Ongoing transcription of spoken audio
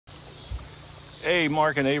Hey,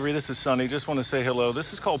 Mark and Avery, this is Sonny. Just want to say hello.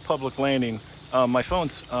 This is called Public Landing. My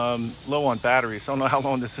phone's low on battery, so I don't know how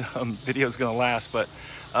long this video is going to last, but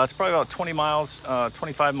it's probably about 20 miles,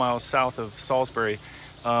 25 miles south of Salisbury.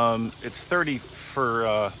 It's 30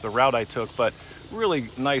 for the route I took, but really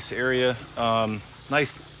nice area,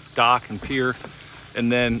 nice dock and pier.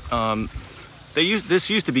 And then this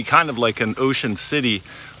used to be kind of like an ocean city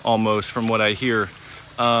almost, from what I hear.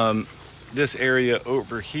 This area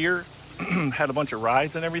over here had a bunch of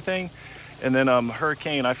rides and everything, and then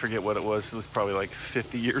hurricane, I forget what it was probably like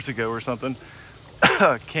 50 years ago or something,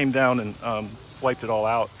 came down and wiped it all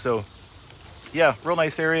out. So yeah, real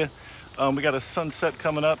nice area. We got a sunset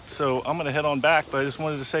coming up, so I'm gonna head on back, but I just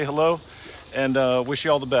wanted to say hello and wish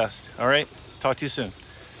you all the best. All right, talk to you soon.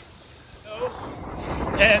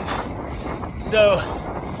 And so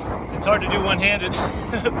it's hard to do one-handed,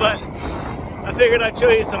 but I figured I'd show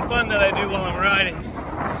you some fun that I do while I'm riding.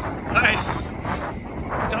 All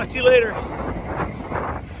right, talk to you later.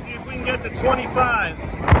 See if we can get to 25.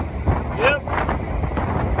 Yep,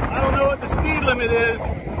 I don't know what the speed limit is,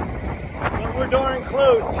 but we're darn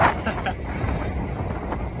close.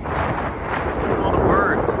 All the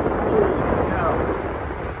birds. Holy cow.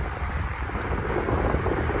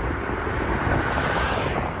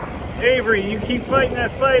 Avery, you keep fighting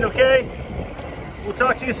that fight, okay? We'll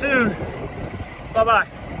talk to you soon. Bye-bye.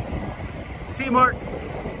 See you, Mark.